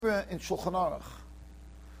in Shulchan Aruch,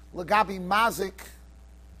 Lagabi Mazik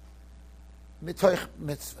Mitoich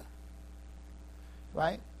Mitzva.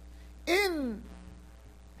 Right? In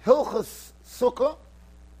Hilchas Sukkah,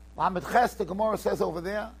 Lamed Ches, the Gemara says over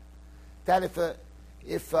there, that if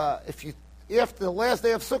you after the last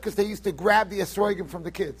day of Sukkot, they used to grab the esrogim from the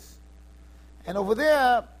kids. And over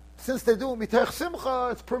there, since they do it mitoich simcha,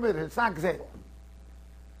 it's permitted. It's not gzeil.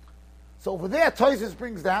 So over there, Tosfos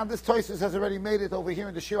brings down, this Tosfos has already made it over here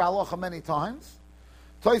in the Shiur Halacha many times.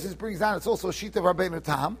 Tosfos brings down, it's also a sheet of Rabbeinu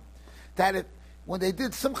Tam, that when they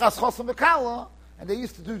did Simchas Choshen V'Kala, and they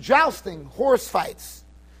used to do jousting, horse fights,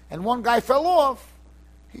 and one guy fell off,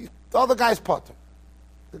 the other guy's potter.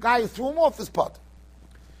 The guy who threw him off is potter.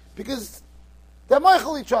 Because they're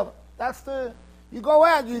meichel each other. You go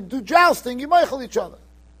out, you do jousting, you meichel each other.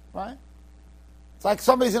 Right? It's like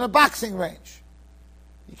somebody's in a boxing range.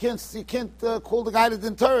 You can't call the guy that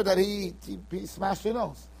didn't turn that he smashed your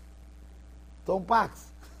nose. Don't box.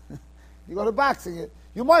 You go to boxing,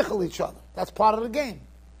 you meichel each other. That's part of the game.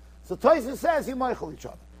 So Tosfos says you meichel each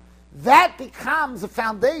other. That becomes a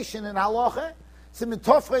foundation in Halacha. Simin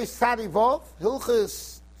Tofrei Sarivov,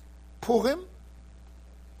 Hilchas Purim.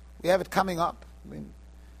 We have it coming up. I mean,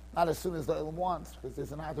 not as soon as the Elam wants, because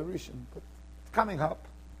there's an adoration, but it's coming up.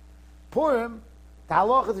 Purim, the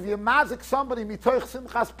halacha is if you mazik somebody mitoich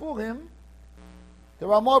simchas Purim, the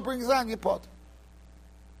Ramah brings on your pot.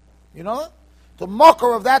 You know? The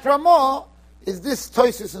mocker of that Ramah is this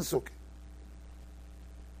Tosfos and Sukkah.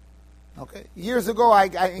 Okay? Years ago,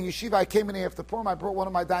 in Yeshiva, I came in here after Purim, I brought one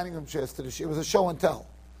of my dining room chairs to the Shiur. It was a show and tell.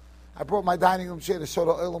 I brought my dining room chair to show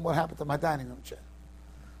the Elam what happened to my dining room chair.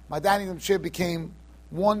 My dining room chair became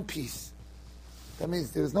one piece. That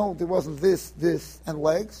means there wasn't this, and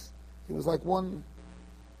legs. It was like one.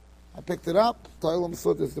 I picked it up. The Elam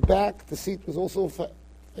saw there's the back. The seat was also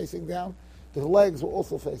facing down. The legs were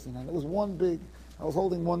also facing down. It was one big. I was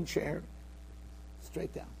holding one chair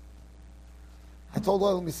straight down. I told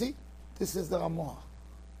Elam, you see, this is the Ramah.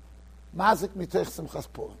 Mazik mitoich simchas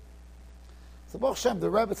Purim. So Baruch Hashem, the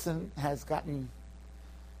Rebbetzin has gotten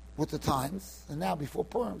with the times, and now before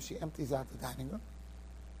Purim, she empties out the dining room.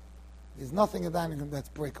 There's nothing in the dining room that's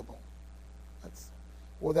breakable.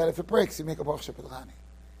 Or that if it breaks, you make a Baruch Shepet Rani.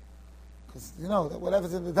 Because you know that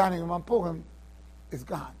whatever's in the dining room on Purim is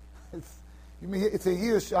gone. It's a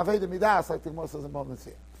Yush Aveda Midas, like the Gemara says in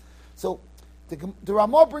Monsey. So the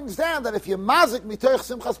Ramah brings down that if you're mazik mitoich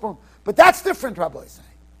simchas Purim, but that's different, Rabbi is saying.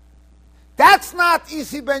 That's not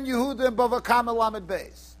Isi ben Yehuda and Bava Kamel Lamed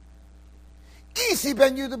Beis. Isi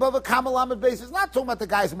ben Yehuda Bava Kamel Lamed Beis is not talking about the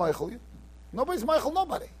guy's meichel. Nobody's meichel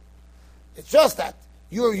nobody. It's just that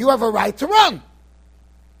you have a right to run.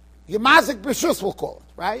 Your mazik b'shus, we'll call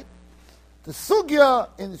it, right? The sugya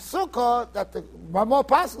in Sukkah that the Ramah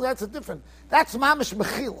passes, that's a different. That's mamish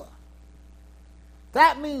mechila.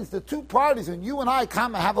 That means the two parties, when you and I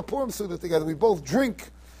come and have a Purim Suda together, we both drink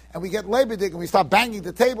and we get lebedik and we start banging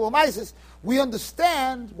the table of ISIS, we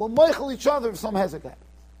understand we'll meichel each other if some hezek happens.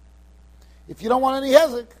 If you don't want any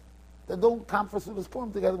hezek, then don't come for Suda's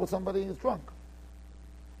Purim together with somebody who's drunk.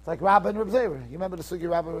 It's like Rabbi and Reb Zera. You remember the Sugi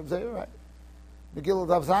Rabbi and Reb Zera, right? Megillah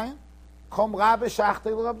Dav Zayin. Chom Rabbi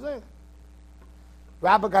Shachtei Reb Zera.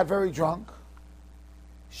 Rabbi got very drunk.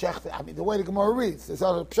 The way the Gemara reads, there's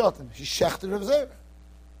other pshatim. He shechted Reb Zera.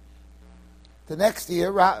 The next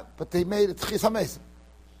year, but they made it Chis HaMesim.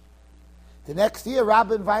 The next year,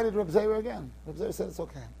 Rabbi invited Reb Zera again. Reb Zera said, it's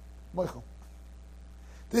okay. Moichel.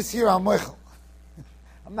 This year, I'm Moichel.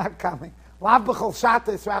 I'm not coming. Lav b'chol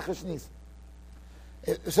shata is rachash nis.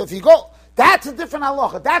 So if you go, that's a different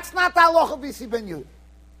halacha. That's not the halacha of Isi ben Yehuda.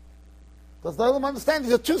 Does the Elam understand?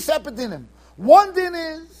 These are two separate dinim. One din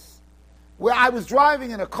is where I was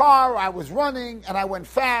driving in a car, I was running, and I went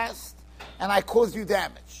fast, and I caused you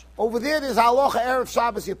damage. Over there, there's halacha Erev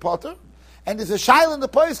Shabbos Yipoter, and there's a shaila in the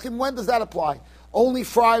poskim. When does that apply? Only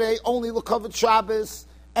Friday, only L'Kavod Shabbos,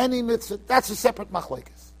 any mitzvah. That's a separate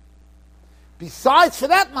machlekes. Besides for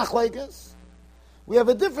that machlekes, we have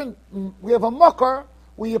a mucker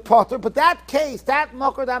where you potter, but that case, that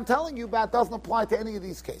mucker that I'm telling you about doesn't apply to any of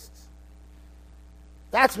these cases.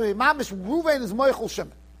 That's where Mamish Reuven is Moichel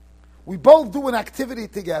Shimon. We both do an activity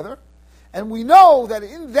together, and we know that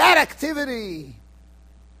in that activity,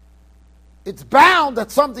 it's bound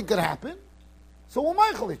that something could happen, so we'll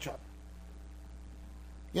Moichel each other.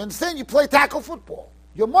 You understand? You play tackle football.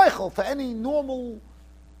 You're Moichel for any normal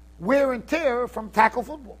wear and tear from tackle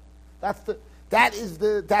football. That's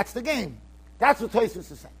the game. That's what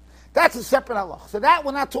Tosfos is saying. That's a separate halacha. So that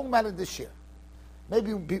we're not talking about it this year.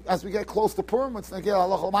 Maybe as we get close to Purim, it's not get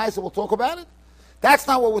halacha l'maisa, we'll talk about it. That's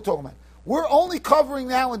not what we're talking about. We're only covering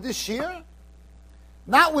now in this year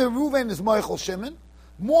Not where Reuven is Moichel Shimon.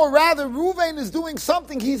 More rather, Reuven is doing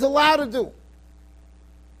something he's allowed to do.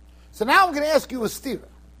 So now I'm going to ask you a stira.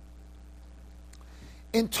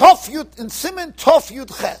 In Siman Tov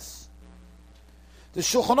Yud Ches, the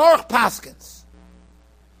Shulchan Aruch paskins,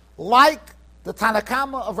 like the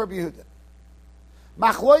Tanakama of Rabbi Yehuda.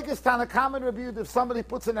 Machloikis Tanakama and Rabbi Yehuda, if somebody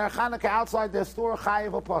puts an Chanukah outside their store,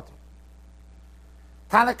 chayiv or potter.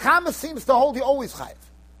 Tanakama seems to hold you always chayiv.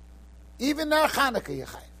 Even their Chanukah you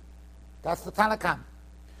chayiv. That's the Tanakama.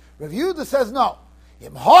 Rabbi Yehuda says no.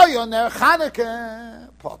 Im hoyo ner Chanukah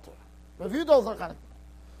potter. Rabbi Yehuda holds ner Chanukah.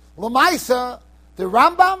 L'maisa, the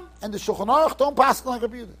Rambam and the Shulchan Aruch don't paskin like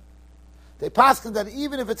Rabbi Yehuda. They paskin that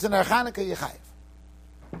even if it's an Chanukah you chayiv.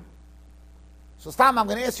 So Stam, I'm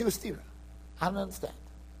going to ask you a stira. I don't understand.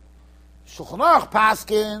 Shulchan Aruch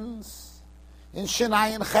paskins in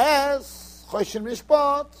Shinai and Ches, Choshen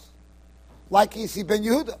Mishpat, like Isi ben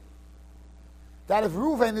Yehuda. That if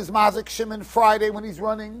Reuven is Mazik Shimon Friday when he's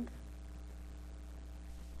running,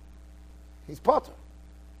 he's potter.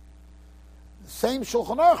 The same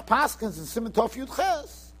Shulchan Aruch paskins in Siman Tov Yud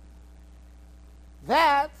Ches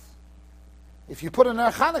that if you put an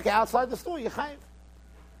Chanukah outside the store, you chayiv.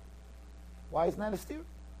 Why isn't that a steer?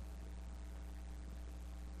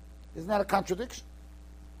 Isn't that a contradiction?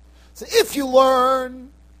 So if you learn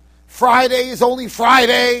Friday is only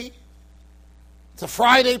Friday, it's a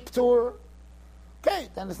Friday tour, okay,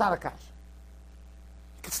 then it's not a kasha.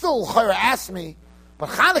 You can still ask me, but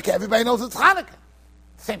Chanukah, everybody knows it's Chanukah.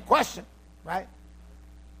 Same question, right?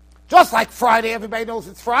 Just like Friday, everybody knows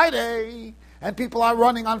it's Friday, and people are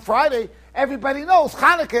running on Friday. Everybody knows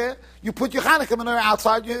Chanukah. You put your Chanukah manure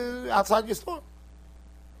outside your store,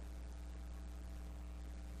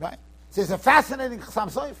 right? So it's a fascinating Chassam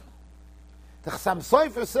Sofer. The Chassam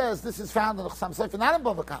Sofer says this is found in the Chassam Sofer, not in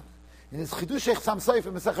Bava Kama. In his Chidush Chassam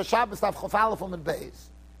Sofer, Masechah Shabbos, Tav Chof Aleph and Beis.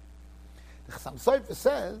 The Chassam Sofer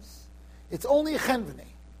says it's only a chenvene.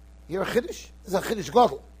 You're a Chiddush. It's a Chiddush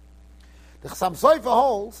Gadol. The Chassam Sofer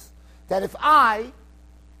holds that if I,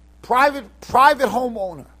 private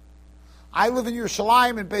homeowner, I live in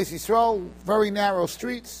Yerushalayim in Beis Yisrael, very narrow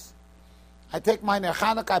streets. I take my Ner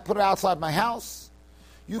Chanukah, I put it outside my house.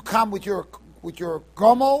 You come with your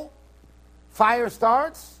gomel, fire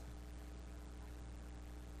starts.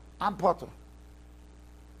 I'm potter.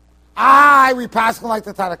 We paskin like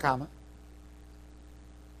the Tanakama.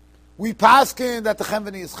 We paskin that the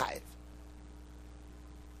Chenveni is chayiv.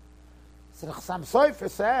 So the Chassam Sofer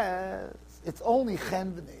says it's only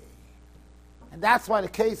Chenveni. And that's why the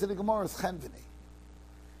case of the Gemara is Chenveni.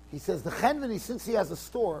 He says the Chenveni, since he has a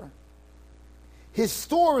store, his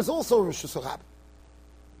store is also Rosh Hashanah.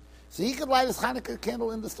 So he could light his Chanukah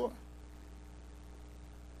candle in the store.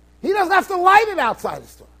 He doesn't have to light it outside the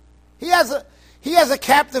store. He has a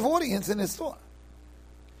captive audience in his store.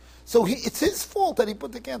 So it's his fault that he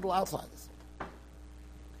put the candle outside the store.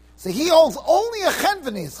 So he holds only a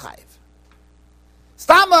Chenveni is chayiv.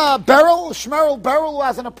 Stama Shmerel Beryl, who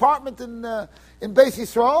has an apartment in Beis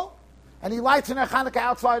Yisrael, and he lights in a Chanukah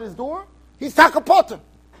outside his door, he's takapoter.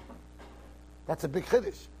 That's a big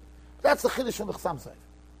chiddush. That's the chiddush from the Chassam Sofer.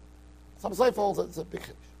 Chassam Sofer holds that it's a big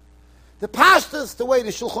chiddush. The pashtus, the way the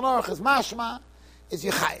Shulchan Aruch is mashma, is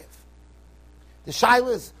Yechayev. The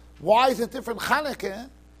shaila is, why is it different Chanukah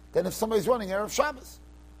than if somebody's running Erev Shabbos?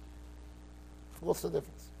 What's the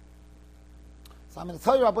difference? So I'm going to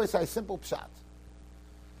tell you, Rabbi, a simple pshat.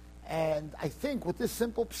 And I think with this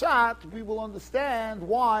simple pshat, we will understand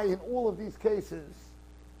why in all of these cases,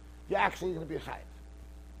 you're actually going to be a chayiv.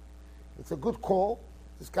 It's a good call.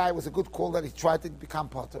 This guy was a good call that he tried to become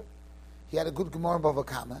potter. He had a good Gemara in Bava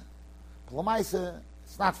Kama. But Lamaisa,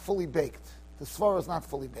 it's not fully baked. The svara is not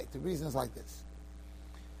fully baked. The reason is like this.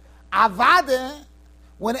 Avade,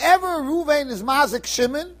 whenever Reuven is Mazik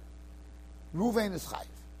Shimon, Reuven is chayiv.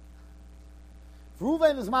 If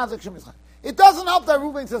Reuven is Mazik Shimon, is chayiv. It doesn't help that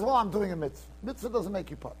Reuven says, well, I'm doing a mitzvah. Mitzvah doesn't make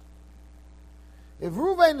you potter. If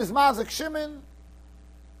Reuven is Mazik Shimon,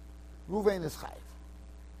 Reuven is chayiv.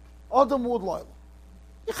 Odom would loyal.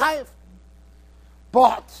 You're chayiv.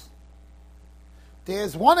 But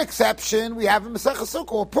there's one exception we have in Masechah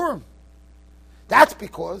Sukkah or Purim. That's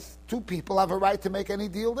because two people have a right to make any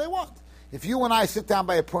deal they want. If you and I sit down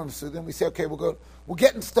by a Purim Sukkah and we say, okay, we're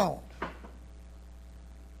getting stoned.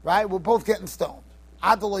 Right? We're both getting stoned.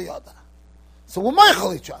 Adol Yoda. So we'll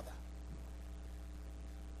meichel each other.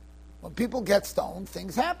 When people get stoned,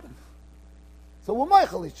 things happen. So we'll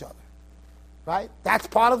meichel each other. Right? That's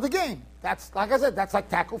part of the game. That's, like I said, that's like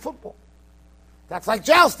tackle football. That's like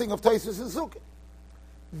jousting of Tosus and Sukkah.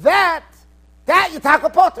 That you tackle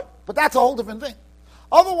potter. But that's a whole different thing.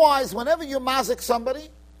 Otherwise, whenever you mazik somebody,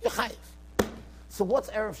 you're chayiv. So what's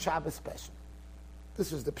Erev Shabbos special?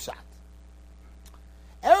 This is the pshat.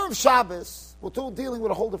 Erev Shabbos, we're dealing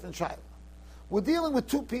with a whole different shaila. We're dealing with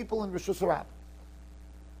two people in Rishus Harab.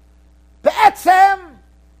 Be'etzem,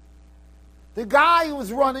 the guy who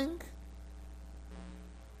was running,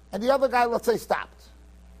 and the other guy, let's say, stopped.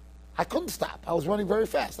 I couldn't stop. I was running very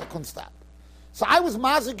fast. I couldn't stop. So I was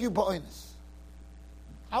mazik you ba'oinus.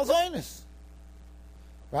 I was oinus.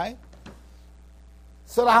 Right?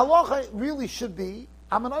 So the halacha really should be,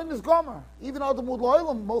 I'm an oinus gomer. Even though the mud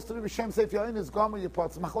lo'ilam, most of the Rishem say, if you're oinus gomer, you're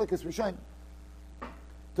part of machlekes Rishem.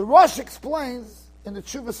 The Rosh explains in the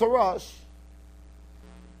Tshuvas HaRosh,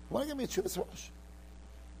 you want to give me a Tshuvas HaRosh?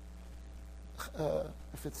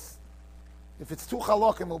 If it's two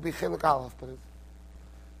halakim, it'll be Chelik Aleph. But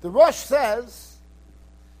the Rosh says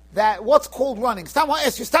that what's called running. Stam, I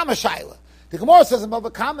ask you, Stam HaShaila. The Gemara says in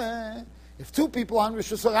Bava Kama, if two people are on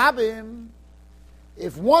Rishus Harabim,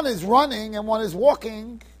 if one is running and one is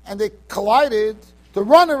walking, and they collided, the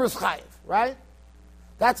runner is chayiv, right?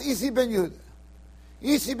 That's Isi ben Yehuda.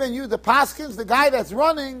 Isi ben Yehuda Paskins, the guy that's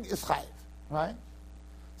running is chayiv, right?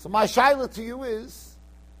 So my shaila to you is,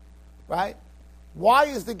 right, why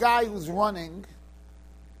is the guy who's running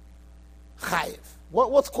chayiv?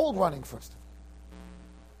 What's called running, first of all?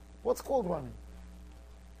 What's called running?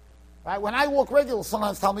 Right? When I walk regular,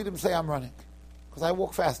 sometimes Talmidim say I'm running, because I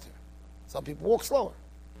walk faster. Some people walk slower,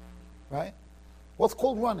 right? What's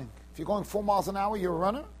called running? If you're going 4 miles an hour, you're a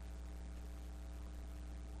runner?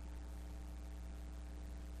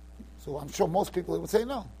 So I'm sure most people would say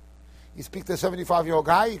no. You speak to a 75-year-old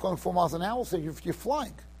guy, you're going 4 miles an hour, so you're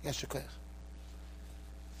flying. Yes, you.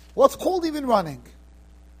 What's called even running?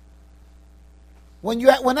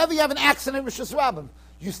 Whenever you have an accident with Rishus Harabim,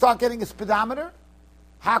 you start getting a speedometer.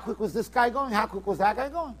 How quick was this guy going? How quick was that guy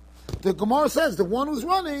going? The Gemara says the one who's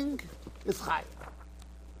running is chayiv.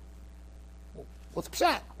 What's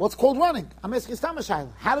pshat? What's called running? I'm asking Stam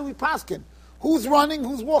HaShaila. How do we paskin? Who's running?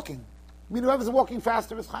 Who's walking? I mean, whoever's walking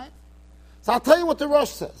faster is chayiv. So I'll tell you what the Rosh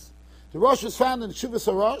says. The Rosh is found in the Shuvas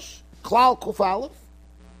HaRosh, Klal Kuf Aleph.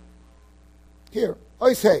 Here,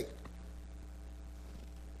 Oisei.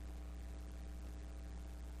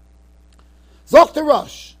 Zok the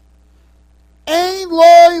Rosh. Ein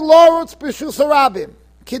loy lorutz b'Rishus Harabim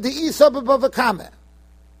ki de'isa b'Bava Kama.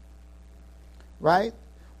 Right?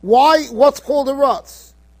 Why? What's called a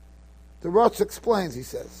rutz? The rutz explains. He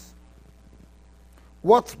says,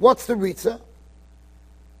 what's the ritza?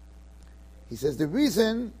 He says the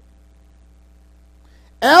reason.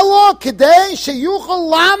 Elo kedei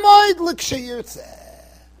sheyuchal lamoid l'ksheyirtzeh.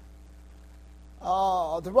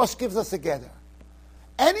 Oh, the Rosh gives us together.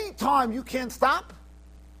 Any time you can't stop,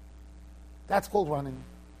 that's called running.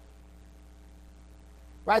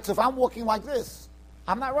 Right? So if I'm walking like this,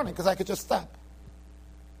 I'm not running because I could just stop.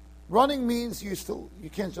 Running means you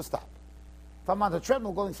can't just stop. If I'm on the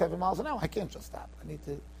treadmill going 7 miles an hour, I can't just stop. I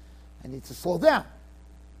need to slow down.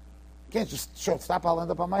 I can't just short stop, I'll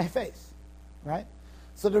end up on my face. Right?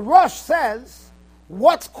 So the Rosh says,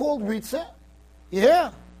 what's called ritza?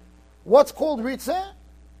 Yeah. What's called ritza?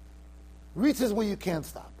 Ritza is where you can't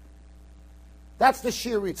stop. That's the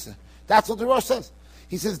sheer ritza. That's what the Rosh says.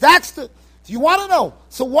 He says, do you want to know?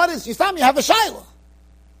 So what is, you have a shayla.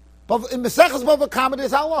 But in Meseches Bava Kama,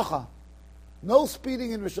 there's halacha. No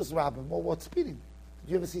speeding in Rishus Harabim. Well, what's speeding?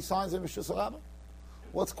 Did you ever see signs in Rishus Harabim?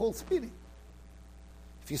 What's called speeding?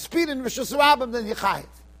 If you speed in Rishus Harabim, then you're chayiv.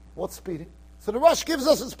 What's speeding? So the Rosh gives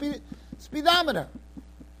us a speedometer.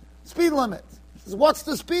 Speed limit. He says, what's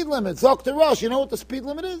the speed limit? Zok the Rosh. You know what the speed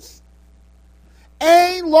limit is?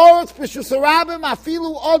 Ein lorutz b'Rishus Harabim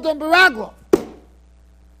afilu odom beraglo.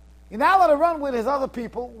 You're not allowed to run with his other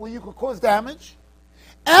people where you could cause damage.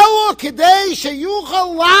 Elo kedei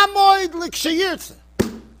sheyuchal lamoid l'ksheyirtzeh.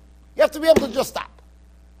 You have to be able to just stop.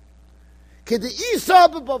 Kedei isa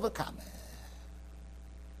b'Bava Kama.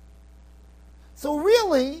 So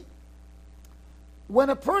really,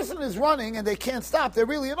 when a person is running and they can't stop, they're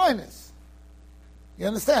really an oinus. You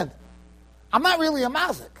understand? I'm not really a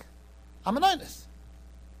mazik. I'm an oinus.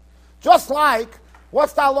 Just like,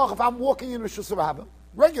 what's the halacha if I'm walking in Rishus Harabim?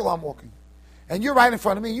 Regular I'm walking. And you're right in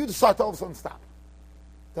front of me, and you decide to all of a sudden stop.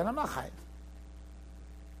 Then I'm not chayiv.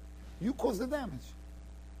 You caused the damage.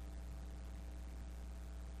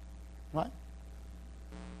 Right?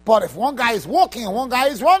 But if one guy is walking and one guy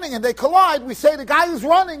is running and they collide, we say the guy who's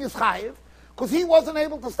running is chayiv because he wasn't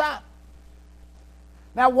able to stop.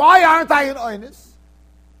 Now, why aren't I an oinus?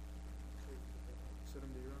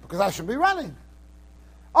 Because I should be running.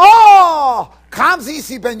 Oh! Comes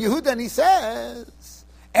Isi ben Yehuda and he says,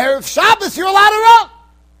 Erev Shabbos, you're allowed to run.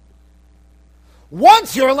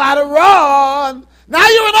 Once you're allowed to run, now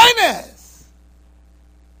you're an oinus.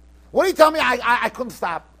 What do you tell me? I couldn't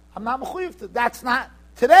stop. I'm not mechuyev. That's not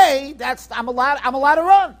today. I'm allowed to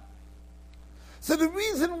run. So the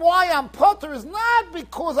reason why I'm potter is not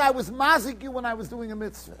because I was mazik you when I was doing a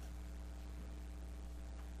mitzvah.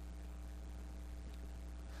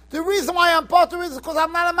 The reason why I'm potter is because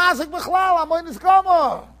I'm not a mazik b'chlal. I'm oinus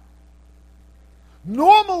gomer.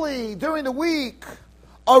 Normally, during the week,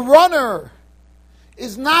 a runner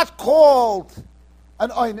is not called an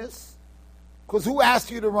oinus, because who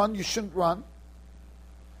asked you to run? You shouldn't run.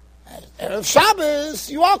 Erev Shabbos,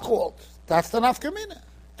 you are called. That's the nafkamina.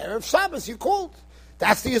 Erev Shabbos, you called.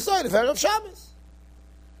 That's the yesod of Erev Shabbos.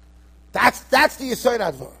 That's the yesod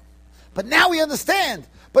advar. But now we understand.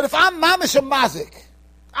 But if I'm mamish a mazik,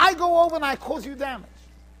 I go over and I cause you damage.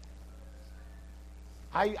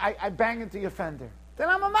 I bang into your fender. Then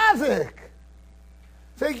I'm a mazik.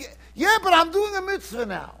 Say, yeah, but I'm doing a mitzvah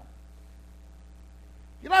now.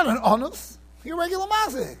 You're not an onus. You're a regular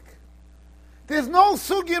mazik. There's no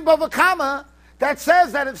sugi in Bava Kama that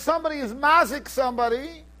says that if somebody is mazik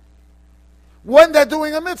somebody, when they're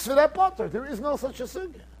doing a mitzvah, they're potter. There is no such a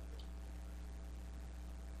sugi.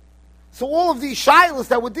 So all of these shilas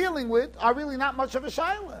that we're dealing with are really not much of a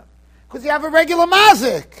shilah, because you have a regular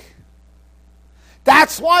mazik.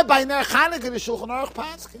 That's why by Ner Chanukah the Shulchan Aruch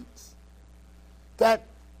paskins that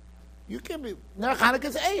you can be Ner Chanukah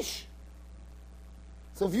is eish.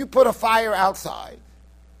 So if you put a fire outside,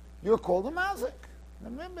 you're called a mazik.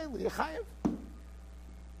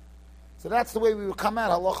 So that's the way we would come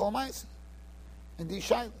out halacha l'maisa in these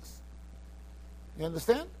shilas. You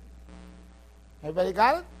understand? Everybody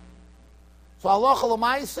got it? So halacha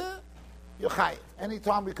l'maisa, you're chayiv.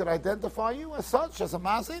 Anytime we could identify you as such, as a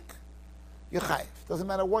mazik, you're chayiv. Doesn't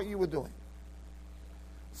matter what you were doing.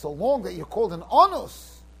 So long that you're called an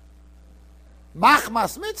onus,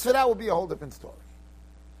 machmas mitzvah, that would be a whole different story.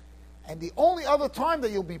 And the only other time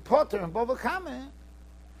that you'll be potter in Bava Kama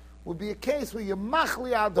would be a case where you're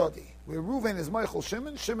machli adodi, where Reuven is Michael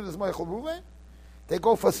Shimon, Shimon is Michael Reuven. They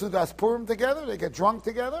go for Sudas Purim together, they get drunk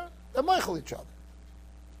together, they're Michael each other.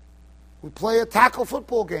 We play a tackle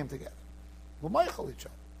football game together. We're Michael each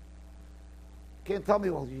other. You can't tell me,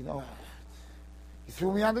 well, you know, you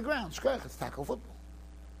threw me on the ground. Shkech, it's tackle football.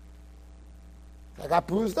 I got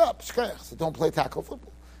bruised up. Shkech, so don't play tackle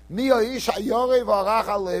football. Go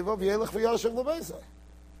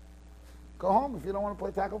home if you don't want to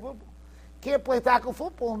play tackle football. You can't play tackle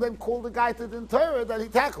football and then call the guy to the Torah that he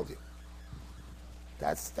tackled you.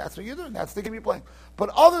 That's what you're doing. That's the game you're playing.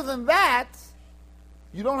 But other than that,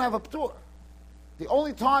 you don't have a p'tur. The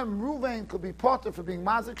only time Reuven could be potter for being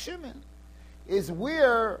mazik Shimon is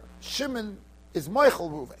where Shimon is Michael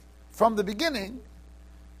Reuven. From the beginning,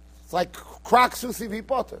 it's like Krak Susi v.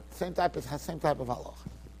 Potter. Same type of halacha.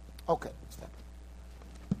 Okay, step.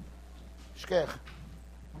 Shkech.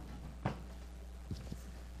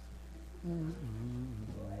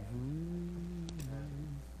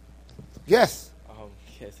 Yes.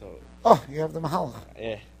 Okay, so. Oh, you have the mahal.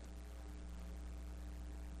 Yeah.